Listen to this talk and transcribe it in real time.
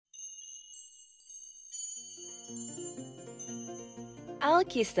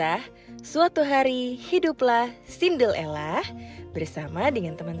Alkisah, suatu hari hiduplah Cinderellah bersama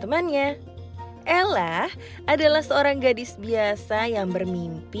dengan teman-temannya. Ella adalah seorang gadis biasa yang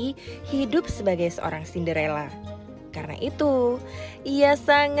bermimpi hidup sebagai seorang Cinderella. Karena itu, ia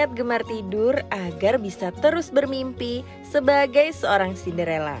sangat gemar tidur agar bisa terus bermimpi sebagai seorang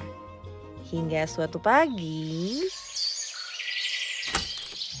Cinderella. Hingga suatu pagi,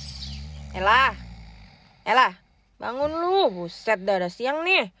 Ella, bangun lu, buset dah siang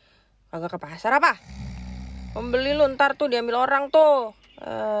nih. Kagak ke pasar apa? Pembeli lu ntar tuh diambil orang tuh.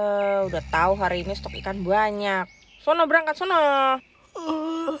 Udah tahu hari ini stok ikan banyak. Sono berangkat sono.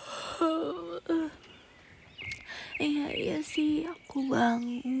 Iya sih, aku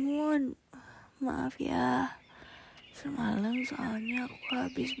bangun. Maaf ya. Semalam soalnya aku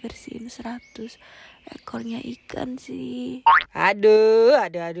habis bersihin 100 ekornya ikan sih. Aduh.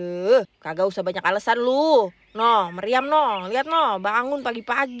 Kagak usah banyak alasan lu. No, meriam no. Lihat no, bangun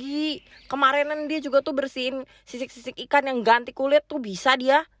pagi-pagi. Kemarinan dia juga tuh bersihin sisik-sisik ikan yang ganti kulit tuh bisa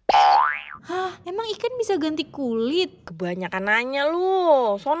dia. Hah, emang ikan bisa ganti kulit? Kebanyakan nanya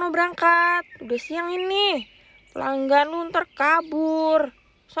lu. Sono berangkat. Udah siang ini. Pelanggan lu ntar kabur.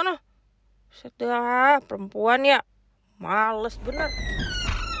 Sono. Sudah, perempuan ya. Males bener.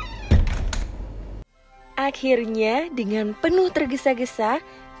 Akhirnya dengan penuh tergesa-gesa,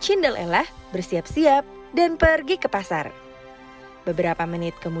 Cinderellah bersiap-siap dan pergi ke pasar. Beberapa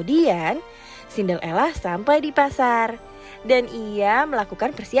menit kemudian, Cinderellah sampai di pasar dan ia melakukan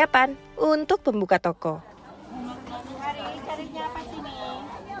persiapan untuk membuka toko.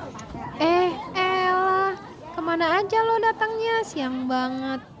 Ella, kemana aja lo datangnya? Siang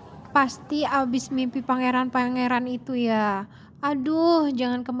banget. Pasti abis mimpi pangeran-pangeran itu ya. Aduh,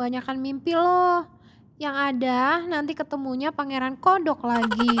 jangan kebanyakan mimpi lo. Yang ada nanti ketemunya pangeran kodok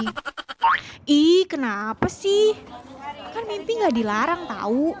lagi. Ih, kenapa sih? Kan mimpi gak dilarang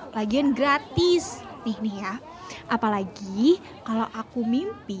tahu, lagian gratis. Nih ya, apalagi kalau aku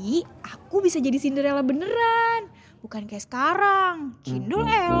mimpi, aku bisa jadi Cinderella beneran. Bukan kayak sekarang,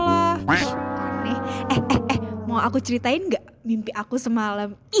 Cinderella. Aneh. Mau aku ceritain gak mimpi aku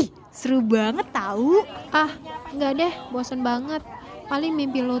semalam? Ih, seru banget tahu. Ah, enggak deh, bosen banget. Paling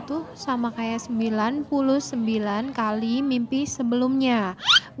mimpi lo tuh sama kayak 99 kali mimpi sebelumnya.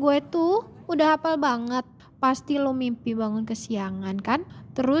 Gue tuh udah hafal banget. Pasti lo mimpi bangun kesiangan kan?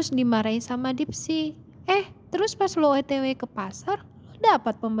 Terus dimarahin sama Dipsy. Terus pas lo OTW ke pasar, lo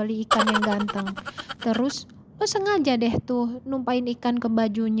dapat pembeli ikan yang ganteng. Terus lo sengaja deh tuh numpain ikan ke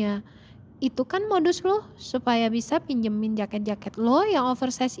bajunya. Itu kan modus lo supaya bisa pinjemin jaket-jaket lo yang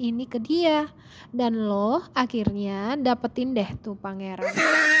oversize ini ke dia. Dan lo akhirnya dapetin deh tuh pangeran.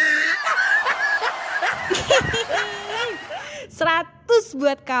 100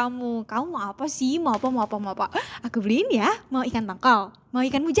 buat kamu. Kamu mau apa sih? Mau apa? Aku beliin ya. Mau ikan tongkol? Mau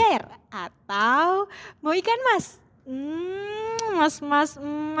ikan mujair? Atau mau ikan mas?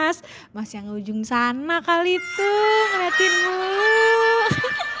 Mas yang ujung sana kali tuh ngeliatin mulu.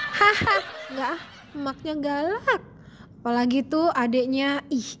 Haha, enggak, emaknya galak. Apalagi tuh adeknya,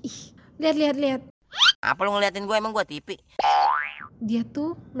 lihat. Apa lu ngeliatin gue, emang gue tipi? Dia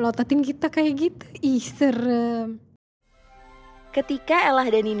tuh melototin kita kayak gitu, serem. Ketika Ella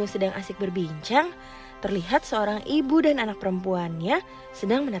dan Nino sedang asik berbincang, terlihat seorang ibu dan anak perempuannya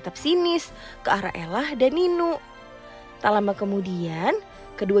sedang menatap sinis ke arah Ella dan Nino. Tak lama kemudian,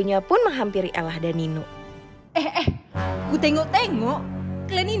 keduanya pun menghampiri Ella dan Nino. Ku tengok-tengok.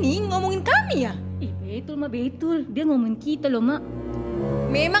 Kalian ini ngomongin kami ya? Betul, dia ngomongin kita loh, Mak.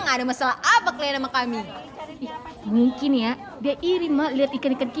 Memang ada masalah apa kalian sama kami? Mungkin ya, dia iri, Mak, lihat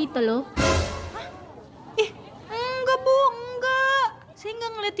ikan-ikan kita loh. Enggak Bu, enggak. Saya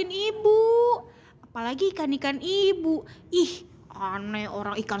enggak ngeliatin ibu. Apalagi ikan-ikan ibu. Aneh,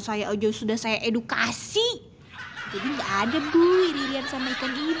 orang ikan saya aja sudah saya edukasi. Jadi enggak ada Bu iri-irian sama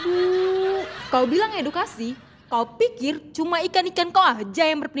ikan ibu. Kau bilang edukasi? Kau pikir cuma ikan-ikan kau aja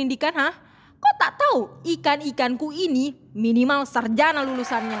yang berpendidikan, ha? Kau tak tahu ikan-ikanku ini minimal sarjana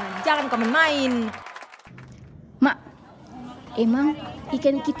lulusannya. Jangan kau main. Mak, emang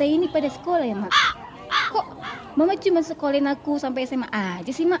ikan kita ini pada sekolah ya, Mak? Kok Mama cuma sekolahin aku sampai SMA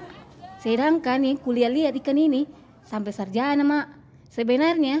aja sih, Mak? Sedangkan nih kuliah lihat ikan ini sampai sarjana, Mak.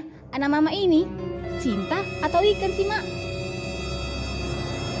 Sebenarnya anak Mama ini cinta atau ikan sih, Mak?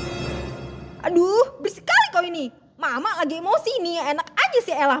 Aduh, bersih kali kau ini. Mama lagi emosi nih. Enak aja sih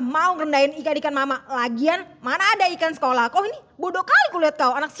Ella mau ngerendahin ikan-ikan Mama. Lagian mana ada ikan sekolah. Kau ini bodoh kali kulihat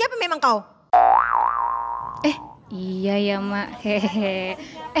kau. Anak siapa memang kau? Iya ya, Mak. Hehehe.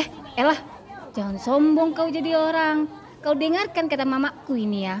 Ella, jangan sombong kau jadi orang. Kau dengarkan kata mamaku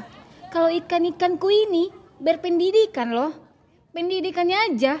ini ya. Kalau ikan-ikanku ini berpendidikan loh.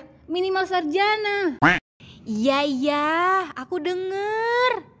 Pendidikannya aja minimal sarjana. Iya, aku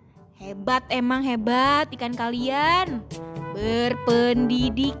denger. Hebat emang hebat ikan kalian.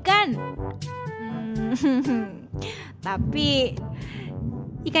 Berpendidikan. Tapi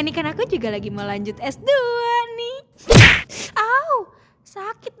ikan-ikan aku juga lagi mau lanjut S2 nih. Au,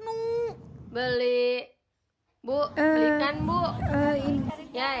 sakit Nu. Beli. Bu, belikan Bu.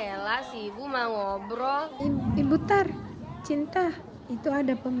 Ya elah si ibu mau ngobrol. Ibu Tar, Cinta, itu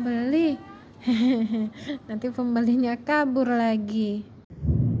ada pembeli. Nanti pembelinya kabur lagi.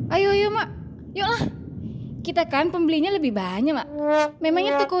 Ayo Mak, yuklah. Kita kan pembelinya lebih banyak Mak.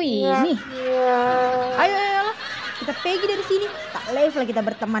 Memangnya toko ini? Ayo, kita pergi dari sini. Tak level kita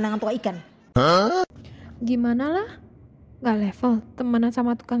berteman dengan tukang ikan. Gimana lah? Gak level temenan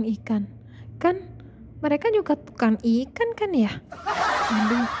sama tukang ikan. Kan mereka juga tukang ikan kan ya?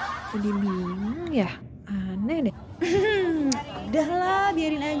 Aduh, jadi bingung ya. Aneh deh. Udahlah,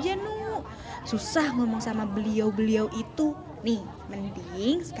 biarin aja Nu. Susah ngomong sama beliau-beliau itu. Nih,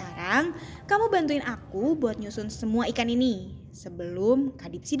 mending sekarang kamu bantuin aku buat nyusun semua ikan ini sebelum Kak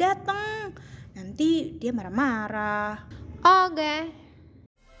Dipsi datang. Nanti dia marah-marah. Oke.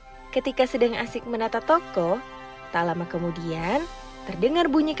 Ketika sedang asik menata toko, tak lama kemudian terdengar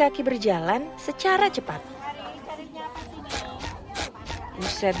bunyi kaki berjalan secara cepat.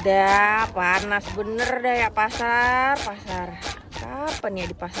 Buset dah, panas bener dah ya pasar. Kapan ya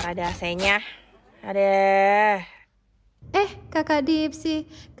di pasar ada AC-nya? Ada. Kakak Dipsi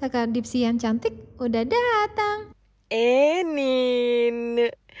yang cantik udah datang.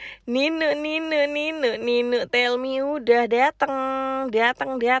 Nino, tell me udah datang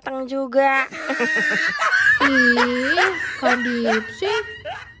juga. Ih, Kak Dipsi.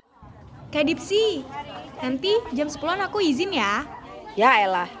 Kak Dipsi, nanti jam 10-an aku izin ya. Ya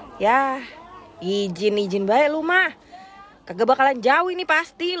elah, ya izin baik lu mah. Kagak bakalan jauh ini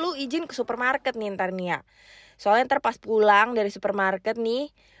pasti, lu izin ke supermarket nih ntar nih ya. Soalnya ntar pas pulang dari supermarket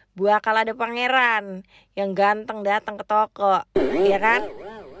nih, bakal ada pangeran yang ganteng datang ke toko, ya kan?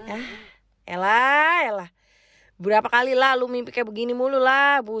 Elah. Berapa kali lah lu mimpi kayak begini mulu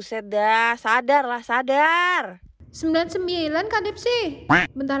lah, buset dah, sadar. 99 Kak Dipsi.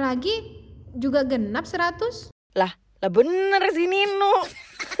 Bentar lagi juga genap 100. Lah bener sih Nino.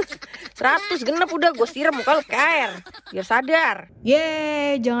 100 genep udah gue siram muka lu ke air biar sadar.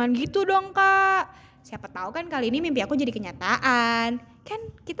 Jangan gitu dong Kak. Siapa tahu kan kali ini mimpi aku jadi kenyataan. Kan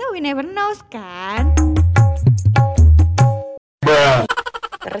kita we never knows kan.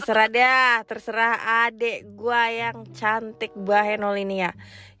 Terserah adek gue yang cantik bahenol ini ya.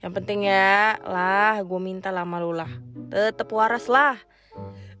 Yang penting ya lah gue minta lama lu lah. Tetep waras lah.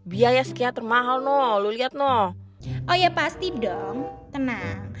 Biaya psikiater mahal no, lu lihat no. Oh ya pasti dong.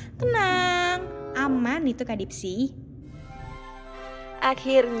 Tenang. Aman itu Kak Dipsi.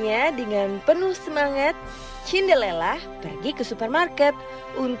 Akhirnya dengan penuh semangat, Cindelellah pergi ke supermarket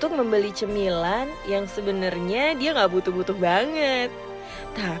untuk membeli cemilan yang sebenarnya dia gak butuh-butuh banget.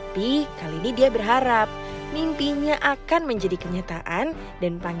 Tapi kali ini dia berharap mimpinya akan menjadi kenyataan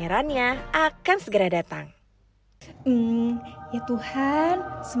dan pangerannya akan segera datang. Ya Tuhan,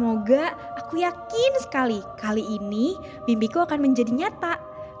 semoga aku yakin sekali kali ini mimpiku akan menjadi nyata.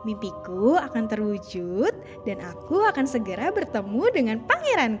 Mimpiku akan terwujud dan aku akan segera bertemu dengan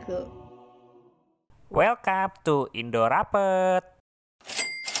pangeranku. Welcome to Indo Rapet.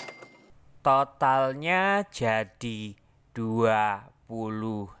 Totalnya jadi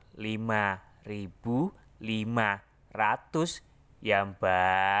 25.500 ya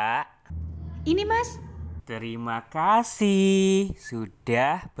Mbak. Ini Mas. Terima kasih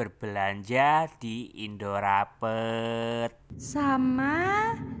sudah berbelanja di Indo Rapet.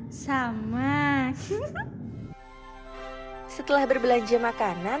 Sama. Setelah berbelanja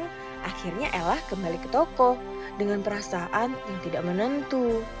makanan, akhirnya Ella kembali ke toko dengan perasaan yang tidak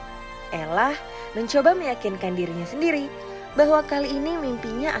menentu. Ella mencoba meyakinkan dirinya sendiri bahwa kali ini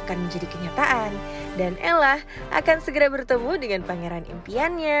mimpinya akan menjadi kenyataan dan Ella akan segera bertemu dengan pangeran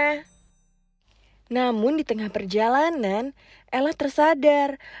impiannya. Namun di tengah perjalanan, Ella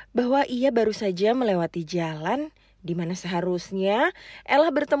tersadar bahwa ia baru saja melewati jalan di mana seharusnya Ella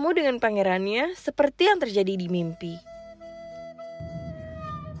bertemu dengan pangerannya seperti yang terjadi di mimpi.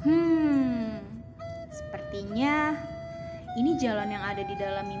 Sepertinya ini jalan yang ada di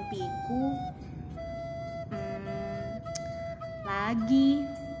dalam mimpiku.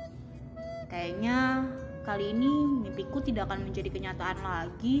 Kayaknya kali ini mimpiku tidak akan menjadi kenyataan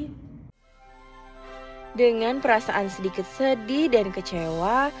lagi. Dengan perasaan sedikit sedih dan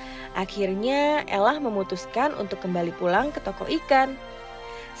kecewa, akhirnya Ella memutuskan untuk kembali pulang ke toko ikan.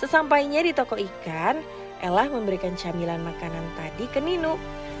 Sesampainya di toko ikan, Ella memberikan camilan makanan tadi ke Ninu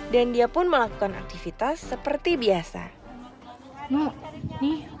dan dia pun melakukan aktivitas seperti biasa. Nu,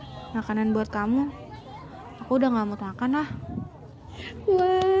 nih makanan buat kamu. Aku udah gak mau makan lah.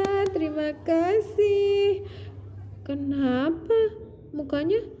 Wah, terima kasih. Kenapa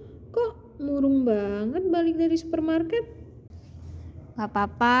mukanya kok murung banget balik dari supermarket? Gak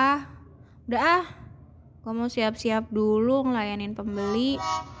apa-apa. Udah gue mau siap-siap dulu ngelayanin pembeli.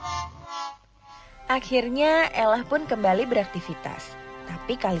 Akhirnya Ella pun kembali beraktivitas.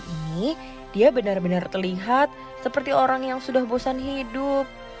 Tapi kali ini dia benar-benar terlihat seperti orang yang sudah bosan hidup.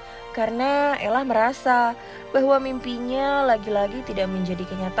 Karena Ella merasa bahwa mimpinya lagi-lagi tidak menjadi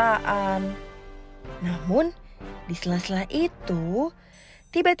kenyataan. Namun di sela-sela itu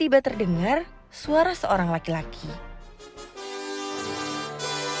tiba-tiba terdengar suara seorang laki-laki.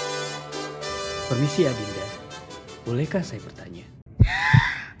 Permisi Adinda, bolehkah saya bertanya?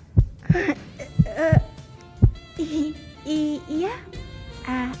 Iya,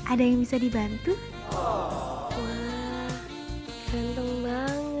 ada yang bisa dibantu? Wah, ganteng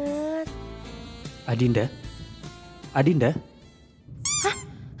banget. Adinda? Adinda?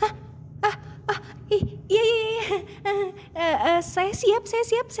 Iya. Saya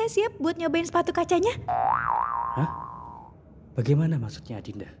siap buat nyobain sepatu kacanya. Hah? Bagaimana maksudnya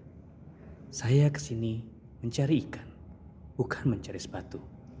Adinda? Saya kesini mencari ikan, bukan mencari sepatu.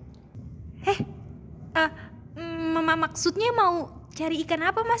 Maksudnya mau cari ikan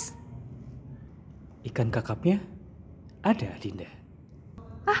apa, Mas? Ikan kakapnya ada Adinda.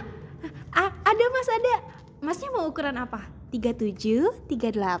 Ada Mas, ada. Masnya mau ukuran apa? 37,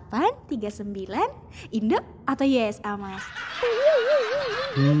 38, 39, Indo atau YSA, Mas?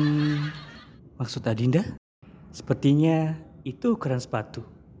 Maksud Adinda? Sepertinya itu ukuran sepatu,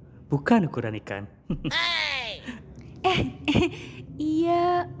 bukan ukuran ikan.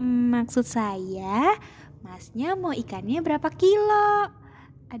 Iya, maksud saya, Masnya mau ikannya berapa kilo?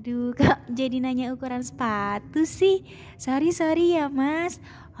 Aduh, kok jadi nanya ukuran sepatu sih? Sorry ya, Mas.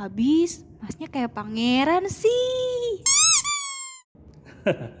 Habis, Masnya kayak pangeran sih.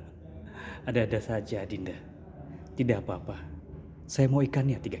 Ada-ada saja Adinda. Tidak apa-apa. Saya mau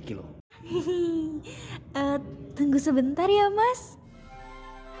ikannya 3 kilo. Tunggu sebentar ya, Mas.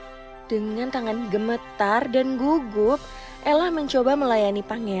 Dengan tangan gemetar dan gugup, Ella mencoba melayani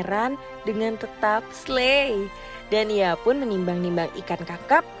pangeran dengan tetap slay. Dan ia pun menimbang-nimbang ikan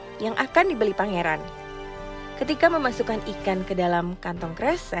kakap yang akan dibeli pangeran. Ketika memasukkan ikan ke dalam kantong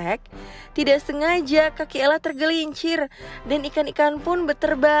kresek, tidak sengaja kaki Ella tergelincir dan ikan-ikan pun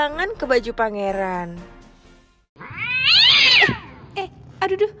berterbangan ke baju pangeran.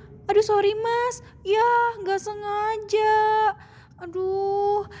 Aduh sorry Mas. Ya, gak sengaja.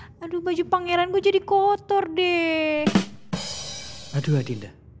 Aduh baju pangeran gue jadi kotor deh. Aduh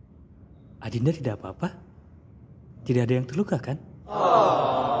Adinda. Adinda tidak apa-apa? Tidak ada yang terluka kan?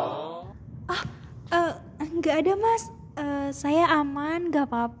 Gak ada Mas. Saya aman, gak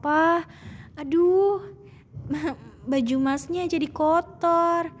apa-apa. Aduh, baju Masnya jadi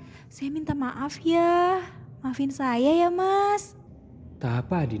kotor. Saya minta maaf ya. Maafin saya ya Mas. Tak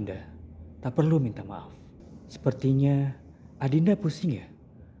apa Adinda. Tak perlu minta maaf. Sepertinya Adinda pusing ya?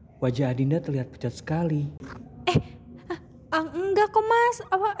 Wajah Adinda terlihat pucat sekali. Enggak kok Mas.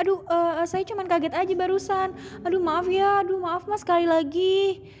 Saya cuman kaget aja barusan. Maaf ya. Maaf Mas sekali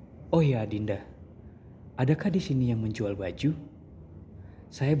lagi. Oh ya Adinda. Adakah di sini yang menjual baju?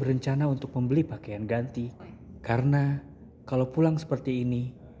 Saya berencana untuk membeli pakaian ganti. Karena kalau pulang seperti ini,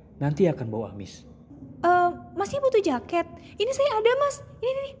 nanti akan bau amis. Masnya butuh jaket? Ini saya ada Mas.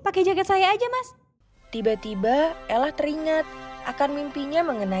 Ini pakai jaket saya aja Mas. Tiba-tiba Ella teringat akan mimpinya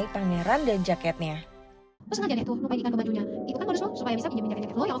mengenai pangeran dan jaketnya. Lo sengaja deh tuh lupain ikan ke bajunya. Itu kan modus lo supaya bisa pinjemin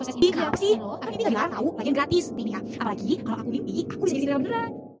jaket-jaket lo yang oversize ini. Kenapa sih? Kan ini gak dilarang tau, lagian gratis. Nih ya, apalagi kalau aku mimpi, aku bisa jadi Cinderella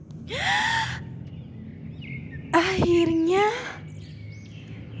beneran. Akhirnya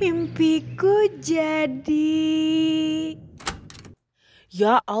mimpiku jadi.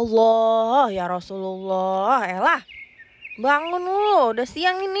 Ya Allah, ya Rasulullah, Ella, bangun lu, udah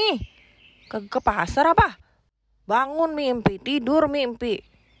siang ini. Ke pasar apa? Bangun mimpi, tidur mimpi.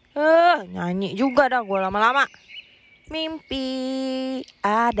 Nyanyi juga dah gue lama-lama. Mimpi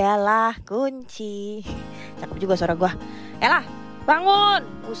adalah kunci. Cakep juga suara gue. Ella, bangun,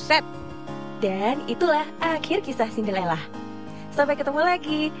 buset. Dan itulah akhir kisah Cinderellah. Sampai ketemu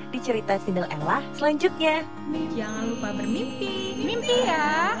lagi di cerita Cinderellah selanjutnya. Jangan lupa bermimpi. Mimpi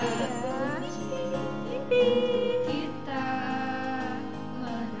ya.